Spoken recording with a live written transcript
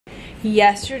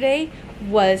Yesterday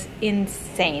was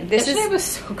insane. Yesterday was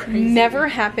so crazy. Never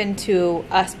happened to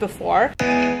us before.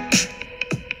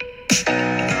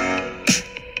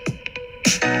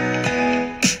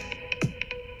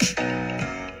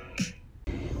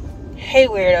 Hey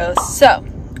weirdos. So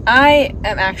I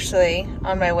am actually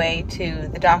on my way to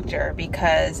the doctor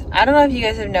because I don't know if you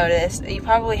guys have noticed, you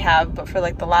probably have, but for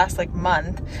like the last like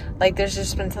month, like there's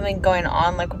just been something going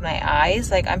on like with my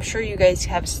eyes. Like I'm sure you guys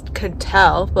could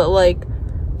tell, but like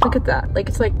look at that. Like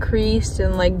it's like creased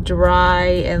and like dry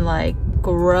and like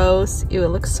gross. Ew, it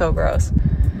looks so gross.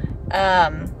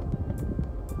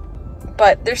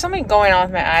 But there's something going on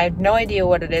with my eye. I have no idea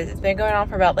what it is. It's been going on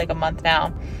for about like a month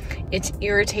now. It's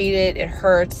irritated, it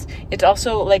hurts. It's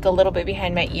also like a little bit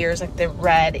behind my ears, like the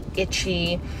red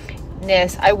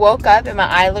itchiness. I woke up and my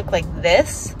eye looked like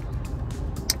this.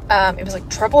 It was like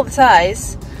triple the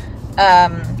size.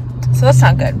 So that's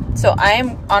not good. So I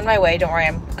am on my way. Don't worry,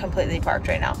 I'm completely parked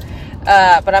right now.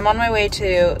 But I'm on my way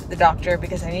to the doctor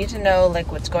because I need to know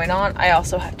like what's going on. I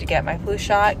also have to get my flu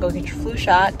shot. Go get your flu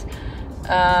shot.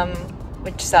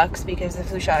 Which sucks because the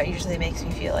flu shot usually makes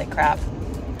me feel like crap.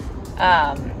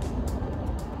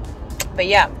 But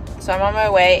yeah, so I'm on my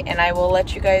way and I will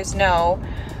let you guys know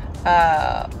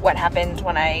what happens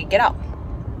when I get out.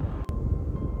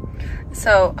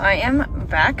 So I am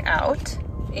back out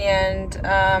and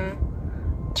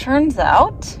turns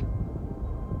out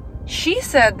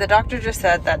the doctor just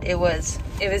said that it was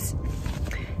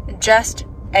just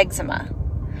eczema,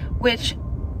 which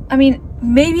I mean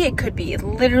maybe it could be, it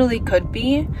literally could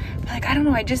be, but like I don't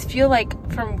know, I just feel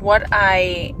like from what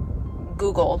I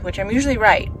Googled, which I'm usually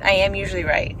right, I am usually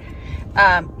right,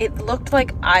 it looked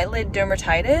like eyelid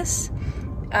dermatitis,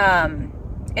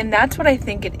 and that's what I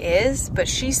think it is, but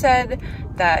she said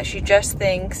that she just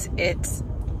thinks it's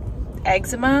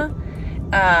eczema,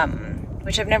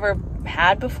 which I've never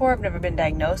had before. I've never been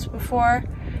diagnosed before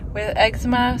with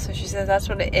eczema, so she says that's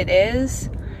what it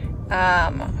is.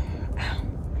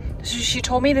 So she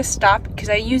told me to stop because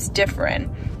I use Differin,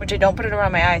 which I don't put it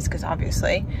around my eyes because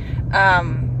obviously.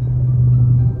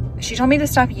 She told me to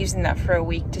stop using that for a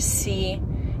week to see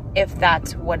if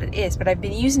that's what it is, but I've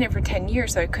been using it for 10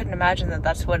 years, so I couldn't imagine that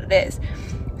that's what it is.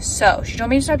 So she told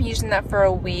me to stop using that for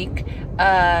a week,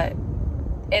 and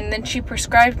then she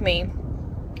prescribed me,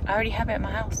 I already have it at my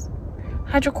house,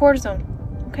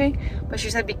 hydrocortisone, okay? But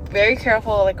she said be very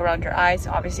careful like around your eyes,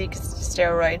 obviously because it's a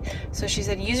steroid. So she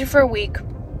said use it for a week,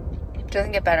 if it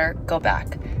doesn't get better, go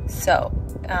back. So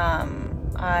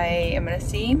I am gonna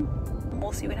see,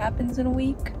 we'll see what happens in a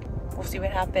week. We'll see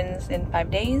what happens in 5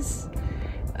 days,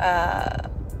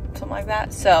 something like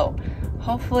that. So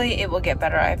hopefully it will get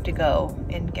better. I have to go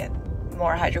and get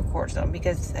more hydrocortisone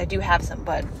because I do have some,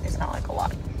 but it's not like a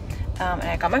lot. And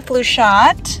I got my flu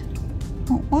shot.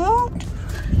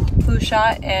 Flu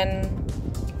shot, and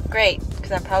great,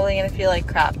 because I'm probably gonna feel like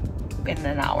crap in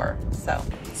an hour.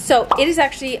 So it is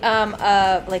actually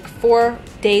like 4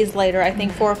 days later, I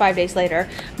think 4 or 5 days later.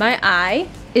 My eye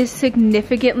is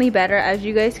significantly better, as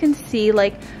you guys can see.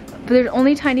 Like there's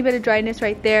only a tiny bit of dryness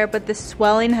right there, but the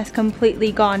swelling has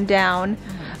completely gone down.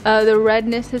 The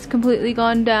redness has completely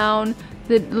gone down.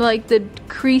 The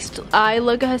creased eye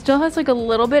look still has like a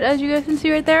little bit, as you guys can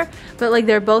see right there, but like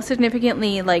they're both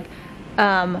significantly like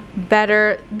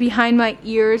better. Behind my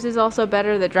ears is also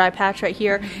better. The dry patch right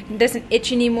here, it doesn't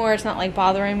itch anymore. It's not like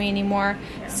bothering me anymore.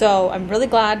 Yeah. So I'm really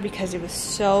glad because it was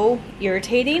so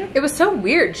irritating. It was so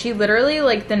weird. She literally,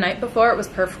 like the night before, it was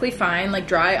perfectly fine, like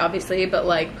dry obviously, but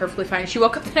like perfectly fine. She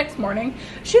woke up the next morning,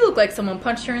 she looked like someone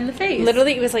punched her in the face.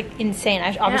 Literally, it was like insane.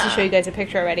 I should obviously show you guys a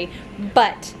picture already,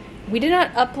 but we did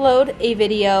not upload a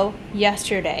video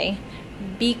yesterday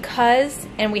because,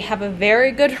 and we have a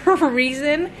very good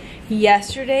reason.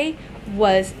 Yesterday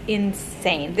was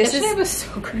insane. Yesterday was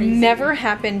so crazy. Never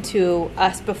happened to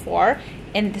us before,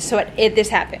 and so this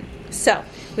happened. So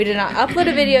we did not upload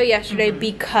a video yesterday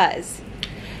because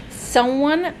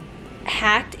someone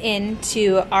hacked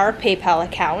into our PayPal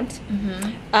account.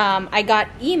 I got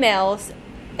emails,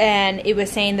 and it was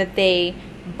saying that they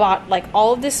bought like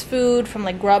all of this food from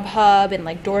like Grubhub and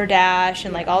like DoorDash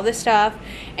and like all this stuff,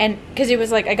 and because it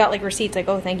was like I got like receipts like,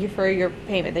 oh, thank you for your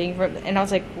payment, thank you for, and I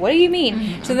was like, what do you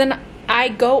mean? So then I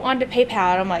go onto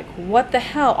PayPal and I'm like, what the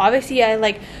hell? Obviously I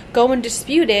like go and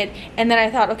dispute it, and then I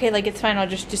thought, okay, like it's fine, I'll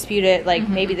just dispute it, like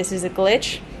maybe this is a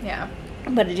glitch. Yeah.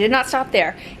 But it did not stop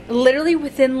there. Literally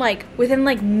within like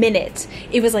minutes,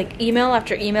 it was like email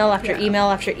after email after email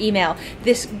after email.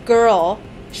 This girl,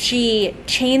 she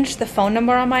changed the phone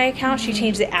number on my account. She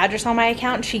changed the address on my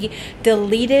account. She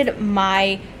deleted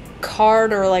my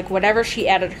card or like whatever. She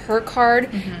added her card.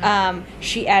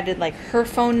 She added like her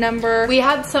phone number. We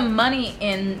had some money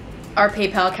in our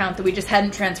PayPal account that we just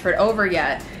hadn't transferred over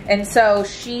yet, and so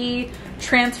she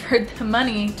transferred the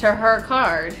money to her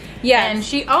card. Yeah, and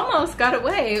she almost got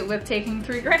away with taking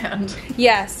 $3 grand.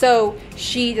 Yeah, so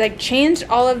she like changed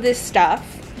all of this stuff,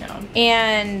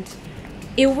 and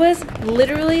it was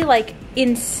literally like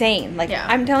insane. Like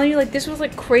I'm telling you, like this was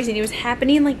like crazy. And it was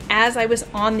happening like as I was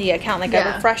on the account. Like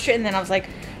I refreshed it, and then I was like,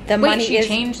 the money she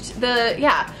changed the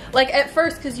like at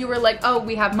first, because you were like, oh,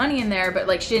 we have money in there, but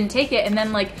like she didn't take it, and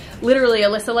then like literally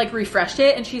Alyssa like refreshed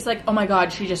it, and she's like, oh my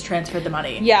god, she just transferred the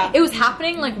money. Yeah, it was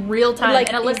happening like real time.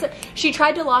 Like, and Alyssa, she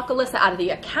tried to lock Alyssa out of the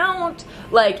account.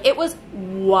 Like it was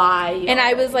wild. And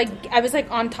I was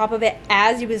like on top of it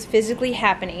as it was physically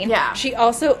happening. Yeah. She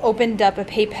also opened up a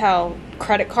PayPal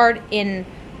credit card in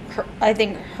her, I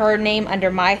think her name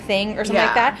under my thing or something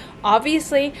like that.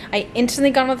 Obviously, I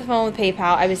instantly got on the phone with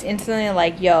PayPal. I was instantly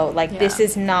like, yo, like this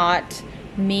is not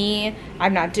me.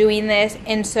 I'm not doing this.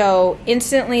 And so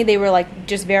instantly they were like,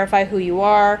 just verify who you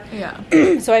are. Yeah.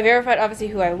 So I verified obviously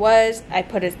who I was. I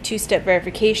put a 2-step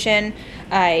verification.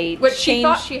 Which she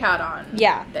thought she had on.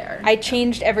 Yeah. There. I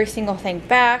changed every single thing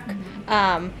back.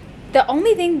 The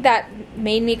only thing that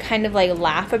made me kind of like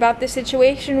laugh about this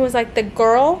situation was like the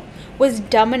girl was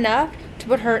dumb enough to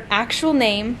put her actual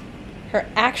name, her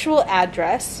actual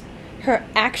address, her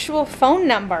actual phone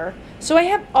number. So I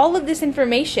have all of this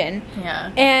information.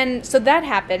 Yeah. And so that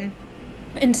happened.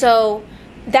 And so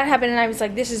that happened, and I was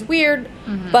like, this is weird.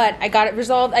 But I got it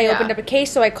resolved. I opened up a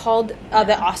case, so I called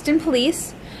the Austin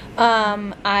police.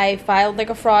 I filed like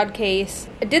a fraud case.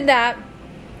 I did that.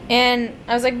 And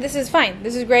I was like, this is fine.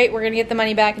 This is great. We're going to get the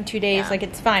money back in 2 days. Like,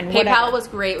 it's fine. PayPal whatever. was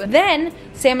great with Then,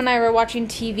 Sam and I were watching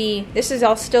TV. This is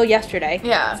all still yesterday.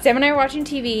 Yeah. Sam and I were watching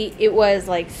TV. It was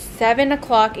like 7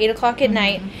 o'clock, 8 o'clock at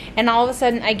night. And all of a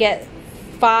sudden, I get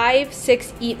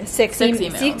 6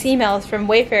 emails from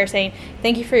Wayfair saying,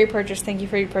 thank you for your purchase, thank you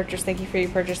for your purchase, thank you for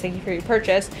your purchase, thank you for your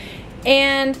purchase.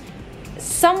 And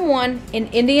someone in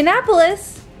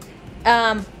Indianapolis,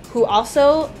 who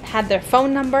also had their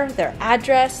phone number, their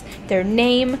address, their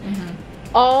name,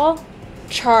 all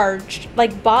charged,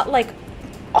 like bought like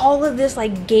all of this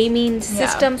like gaming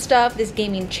system stuff, this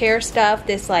gaming chair stuff,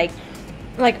 this like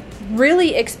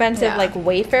really expensive like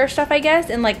Wayfair stuff, I guess.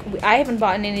 And like I haven't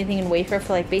bought anything in Wayfair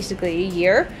for like basically a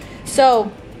year.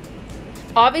 So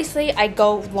obviously I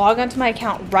go log onto my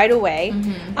account right away.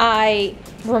 I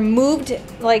removed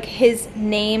like his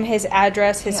name, his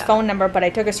address, his phone number, but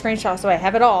I took a screenshot so I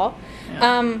have it all.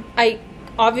 I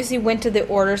obviously went to the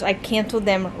orders. I canceled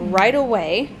them right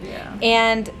away.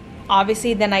 And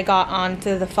obviously then I got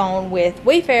onto the phone with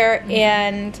Wayfair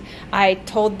and I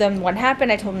told them what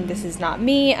happened. I told them this is not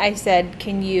me. I said,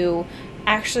 can you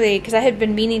actually, because I had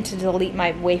been meaning to delete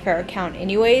my Wayfair account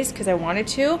anyways because I wanted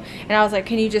to, and I was like,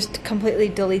 can you just completely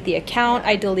delete the account?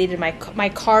 I deleted my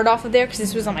card off of there because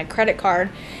this was on my credit card.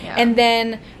 And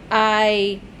then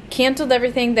I canceled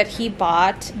everything that he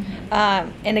bought.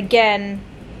 And again,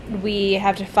 we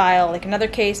have to file like another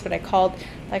case, but I called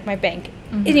like my bank.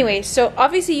 Anyway, so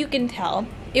obviously you can tell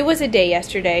it was a day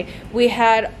yesterday. We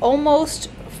had almost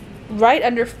right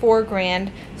under $4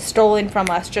 grand stolen from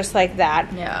us just like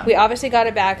that. We obviously got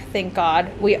it back, thank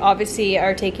God. We obviously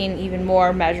are taking even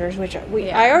more measures, which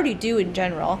I already do in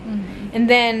general. And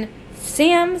then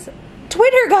Sam's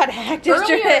Twitter got hacked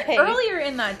yesterday. Earlier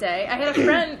in that day, I had a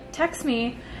friend text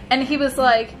me and he was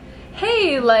like,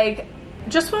 hey, like,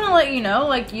 just want to let you know,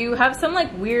 like, you have some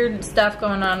like weird stuff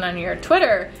going on your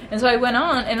Twitter. And so I went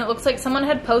on and it looks like someone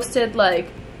had posted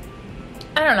like,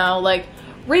 I don't know, like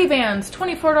Ray-Bans,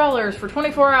 $24 for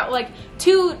 24 hours, like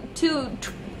two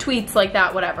tweets like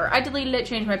that, whatever. I deleted it,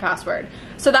 changed my password.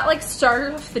 So that like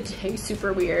started off the day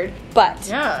super weird. But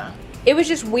yeah, it was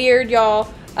just weird,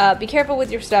 y'all. Be careful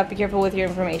with your stuff, be careful with your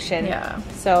information.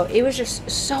 So it was just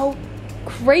so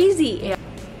crazy.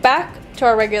 Back to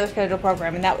our regular schedule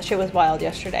program, and that shit was wild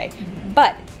yesterday.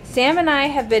 But Sam and I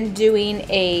have been doing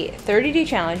a 30-day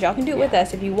challenge. Y'all can do it with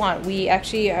us if you want. We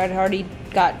actually had already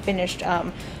got finished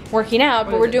working out,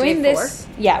 but we're doing this.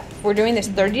 We're doing this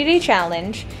 30-day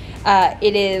challenge.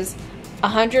 It is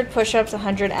 100 push-ups,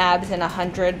 100 abs, and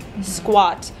 100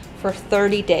 squats for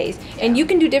 30 days. And you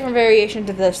can do different variations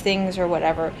of those things or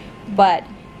whatever. But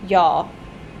y'all,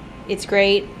 it's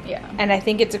great. And I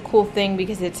think it's a cool thing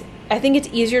because I think it's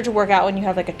easier to work out when you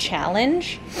have like a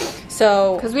challenge.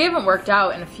 So because we haven't worked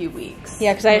out in a few weeks.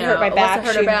 Yeah, because I hurt my back. Alyssa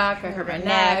hurt her back. I hurt my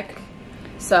neck.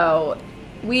 So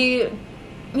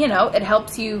you know, it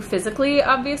helps you physically,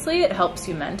 obviously. It helps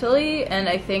you mentally. And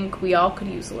I think we all could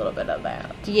use a little bit of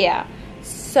that. Yeah.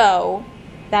 So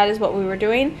that is what we were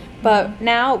doing. But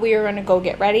now we are gonna go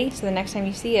get ready, so the next time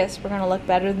you see us, we're gonna look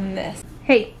better than this.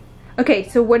 Hey, okay,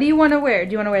 so what do you wanna wear?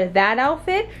 Do you wanna wear that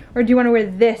outfit, or do you wanna wear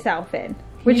this outfit?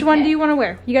 Which one do you wanna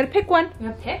wear? You gotta pick one. You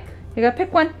gotta pick? You gotta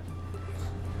pick one.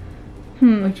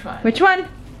 Which one? Which one?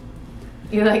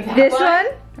 You like that This one?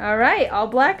 All right, all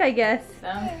black, I guess.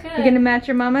 Sounds good. You're gonna match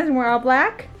your mama's and wear all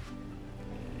black?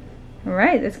 All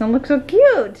right, that's gonna look so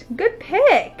cute. Good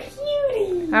pick.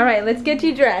 Cutie. All right, let's get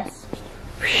you dressed.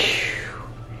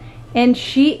 And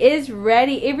she is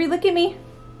ready. Avery, look at me.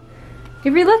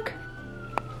 Avery, look.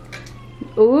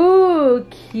 Ooh,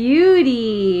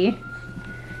 cutie.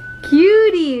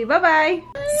 Cutie, bye-bye.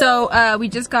 So we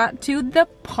just got to the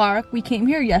park. We came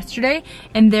here yesterday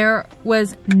and there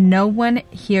was no one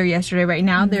here yesterday. Right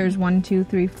now there's 1, 2,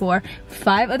 3, 4,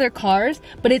 5 other cars,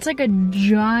 but it's like a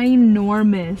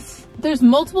ginormous. There's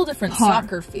multiple different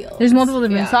soccer fields. There's multiple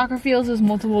different soccer fields. There's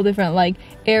multiple different like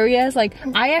areas. Like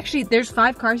there's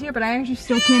 5 cars here, but I actually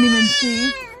still can't even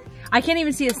see. I can't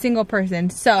even see a single person.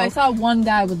 So I saw one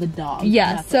guy with a dog.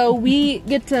 Yeah, so we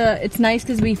get to, it's nice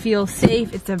because we feel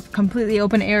safe. It's a completely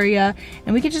open area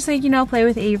and we could just like, you know, play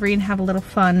with Avery and have a little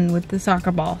fun with the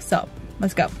soccer ball. So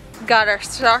let's go. Got our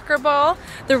soccer ball.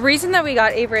 The reason that we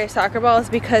got Avery a soccer ball is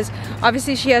because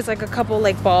obviously she has like a couple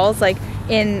like balls like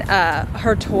in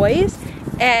her toys,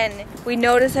 and we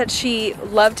noticed that she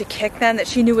loved to kick them, that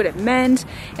she knew what it meant,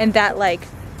 and that like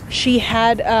she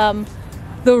had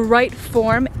the right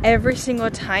form every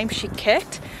single time she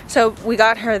kicked. So we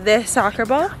got her this soccer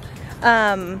ball,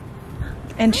 and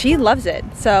she loves it.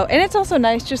 So, and it's also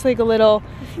nice, just like a little,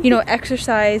 you know,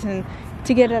 exercise and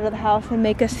to get out of the house and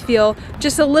make us feel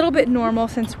just a little bit normal,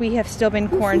 since we have still been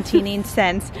quarantining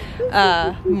since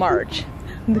March.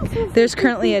 There's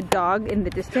currently a dog in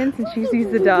the distance and she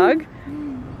sees the dog.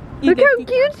 Look how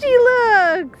cute she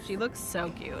looks! She looks so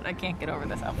cute. I can't get over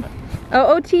this outfit.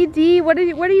 Oh, OTD, what are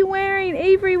you wearing?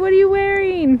 Avery, what are you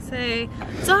wearing? Say,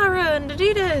 Zara and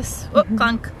Adidas. Oh,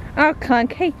 clunk. Oh,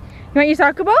 clunk. Hey, you want your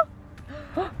soccer ball?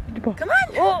 Come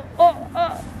on.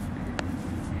 Oh.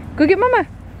 Go get mama.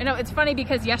 I know, it's funny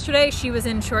because yesterday she was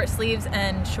in short sleeves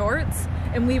and shorts,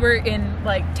 and we were in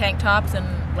like tank tops and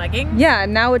leggings. Yeah,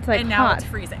 now it's like and now hot. it's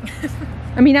freezing.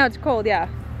 I mean, now it's cold, yeah.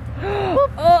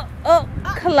 Oh,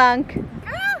 clunk.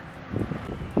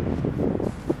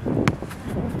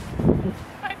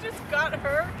 I just got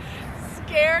her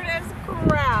scared as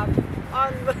crap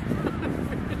on the...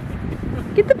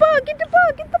 Get the ball, get the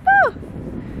ball, get the ball.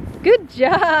 Good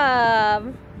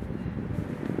job.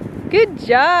 Good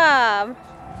job.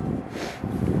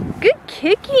 Good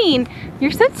kicking.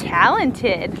 You're so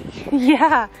talented.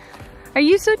 Yeah. Are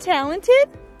you so talented?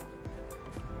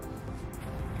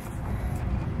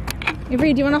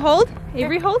 Avery, do you want to hold?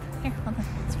 Avery, hold? Here, hold on.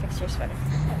 Let's fix your sweater.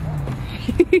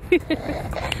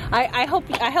 I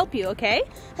help you, okay?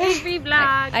 Avery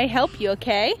vlog. I help you,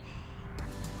 okay?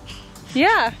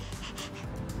 Yeah.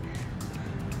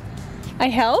 I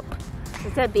help?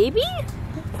 Is that baby?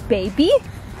 Baby?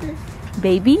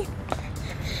 Baby?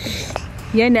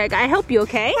 Yeah, Neg, I help you,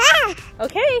 okay?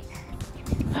 Okay.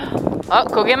 Oh,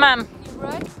 go get mom.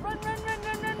 Run.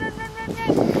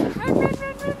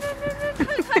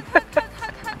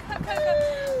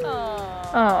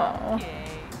 Oh. Okay.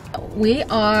 We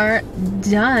are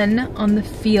done on the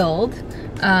field,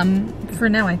 for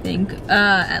now I think,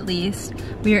 at least.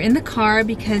 We are in the car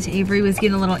because Avery was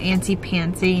getting a little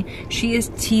antsy-pantsy. She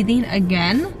is teething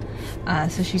again,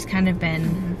 so she's kind of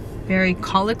been very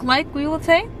colic-like, we will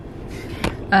say.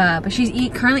 But she's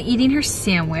currently eating her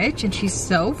sandwich, and she's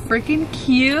so freaking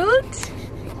cute.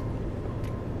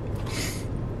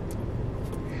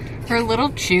 Her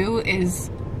little chew is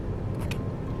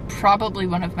probably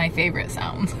one of my favorite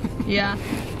sounds. Yeah.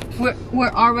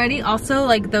 We're already also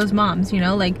like those moms, you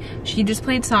know, like she just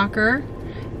played soccer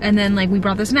and then like we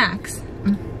brought the snacks,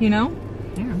 you know?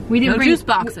 Yeah. We didn't bring juice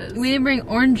boxes. We didn't bring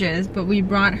oranges, but we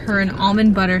brought her an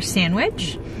almond butter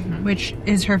sandwich, which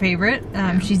is her favorite.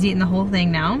 She's eating the whole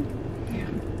thing now. Yeah.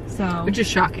 So. Which is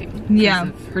shocking. Yeah.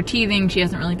 Of her teething, she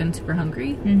hasn't really been super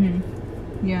hungry.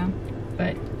 Yeah.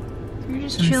 But we're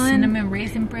just some chilling. cinnamon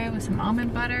raisin bread with some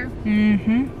almond butter.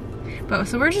 But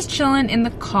so we're just chilling in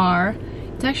the car.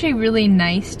 It's actually really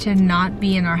nice to not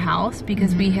be in our house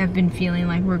because we have been feeling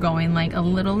like we're going like a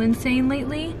little insane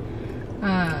lately.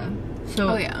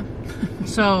 Oh yeah.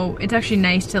 So it's actually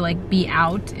nice to like be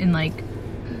out and like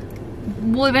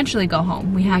we'll eventually go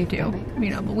home. We have to, you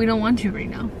know, but we don't want to right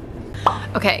now.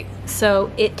 Okay,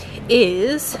 so it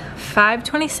is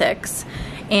 5:26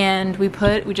 and we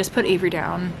just put Avery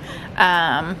down.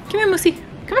 Come here, Moosey.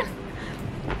 Come on.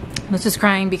 Alyssa's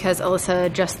crying because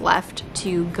Alyssa just left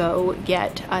to go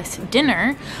get us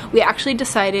dinner. We actually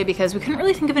decided, because we couldn't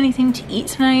really think of anything to eat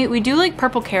tonight. We do like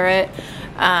purple carrot,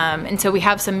 and so we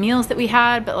have some meals that we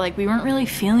had, but like we weren't really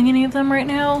feeling any of them right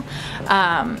now.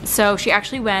 So she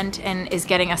actually went and is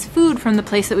getting us food from the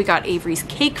place that we got Avery's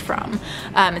cake from.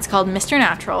 It's called Mr.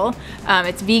 Natural.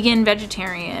 It's vegan,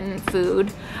 vegetarian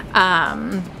food.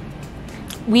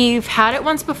 We've had it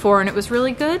once before and it was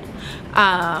really good,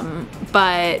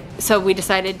 but so we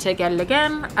decided to get it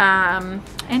again,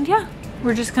 and yeah,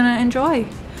 we're just gonna enjoy.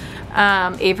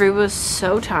 Avery was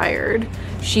so tired.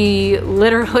 She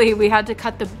literally, we had to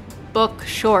cut the book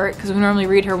short because we normally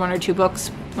read her 1 or 2 books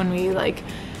when we like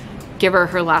give her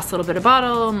her last little bit of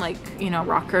bottle and like, you know,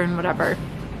 rock her and whatever.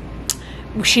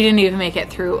 She didn't even make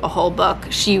it through a whole book.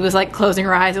 She was like closing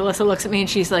her eyes. Alyssa looks at me and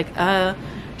she's like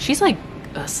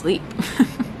asleep.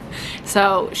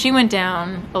 So she went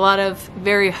down. A lot of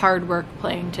very hard work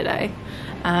playing today.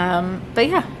 But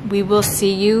yeah, we will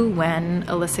see you when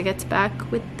Alyssa gets back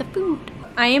with the food.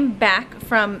 I am back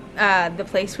from the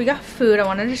place we got food. I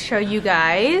wanted to show you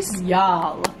guys.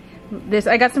 Y'all.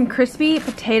 I got some crispy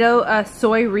potato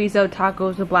soy rizo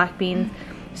tacos with black beans,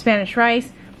 Spanish rice.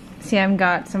 Sam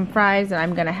got some fries that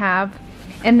I'm gonna have.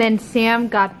 And then Sam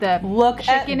got the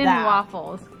chicken and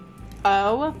waffles.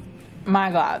 Oh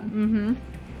my god. Mm-hmm.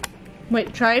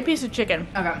 Wait, try a piece of chicken.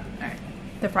 Okay, alright.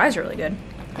 The fries are really good.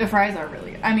 The fries are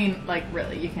really good. I mean, like,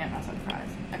 really, you can't mess up fries.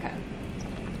 Okay.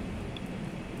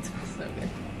 It smells so good.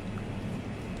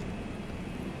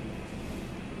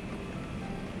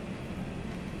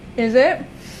 Is it?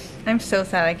 I'm so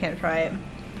sad I can't try it.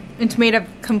 It's made of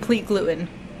complete gluten.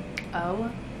 Oh.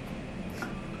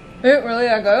 Is it really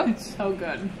that good? It's so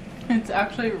good. It's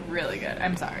actually really good.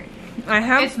 I'm sorry.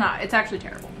 It's not. It's actually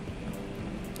terrible.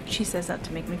 She says that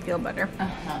to make me feel better.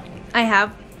 Uh-huh. I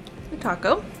have a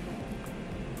taco.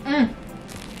 Mmm.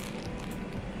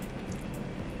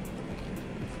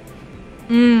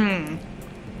 Mmm.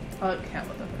 I can't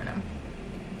with them right now.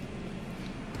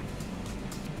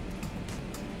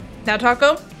 That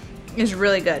taco is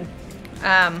really good.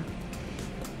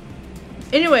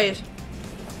 Anyways,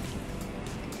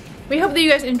 we hope that you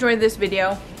guys enjoyed this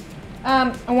video.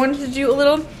 I wanted to do a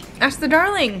little Ask the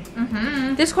Darling.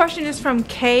 Mm-hmm. This question is from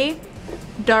K.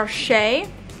 Darshay.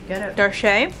 Get it.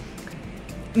 Darshay.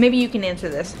 Maybe you can answer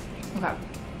this. Okay.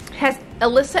 Has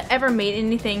Alyssa ever made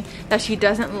anything that she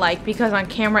doesn't like because on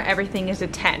camera everything is a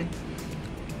 10?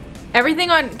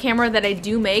 Everything on camera that I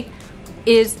do make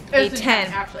is a 10.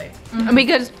 Actually. Mm-hmm.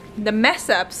 Because the mess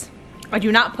ups I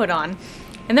do not put on.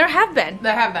 And there have been.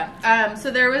 There have been. So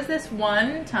there was this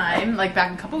one time, like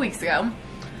back a couple weeks ago,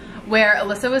 where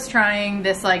Alyssa was trying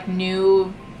this like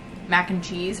new mac and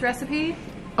cheese recipe.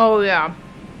 Oh yeah.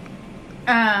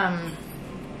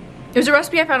 It was a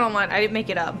recipe I found online. I didn't make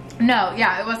it up. No,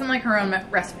 yeah, it wasn't like her own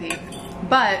recipe,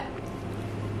 but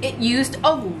it used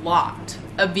a lot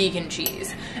of vegan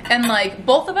cheese. And like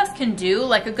both of us can do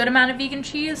like a good amount of vegan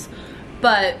cheese,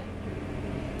 but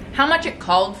how much it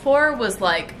called for was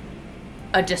like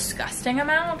a disgusting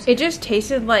amount. It just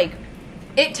tasted like...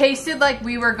 It tasted like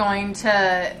we were going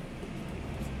to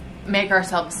make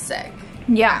ourselves sick.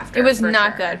 Yeah, after, it was for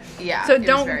not sure. good. Yeah, so it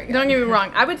don't was very good. get me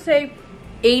wrong. I would say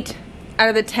 8 out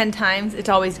of the 10 times it's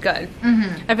always good.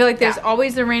 Mm-hmm. I feel like there's Yeah.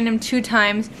 always the random 2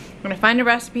 times when I find a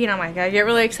recipe and I'm like, I get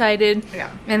really excited. Yeah.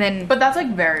 And then... But that's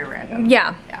like very random.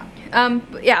 Yeah. Yeah.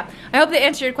 But yeah. I hope that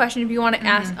answered your question. If you want to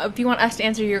ask, if you want us to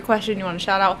answer your question, you want to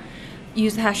shout out,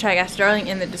 use the hashtag AskDarling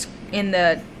in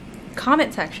the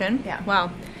comment section. Yeah.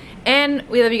 Wow. And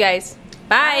we love you guys.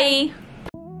 Bye. Bye.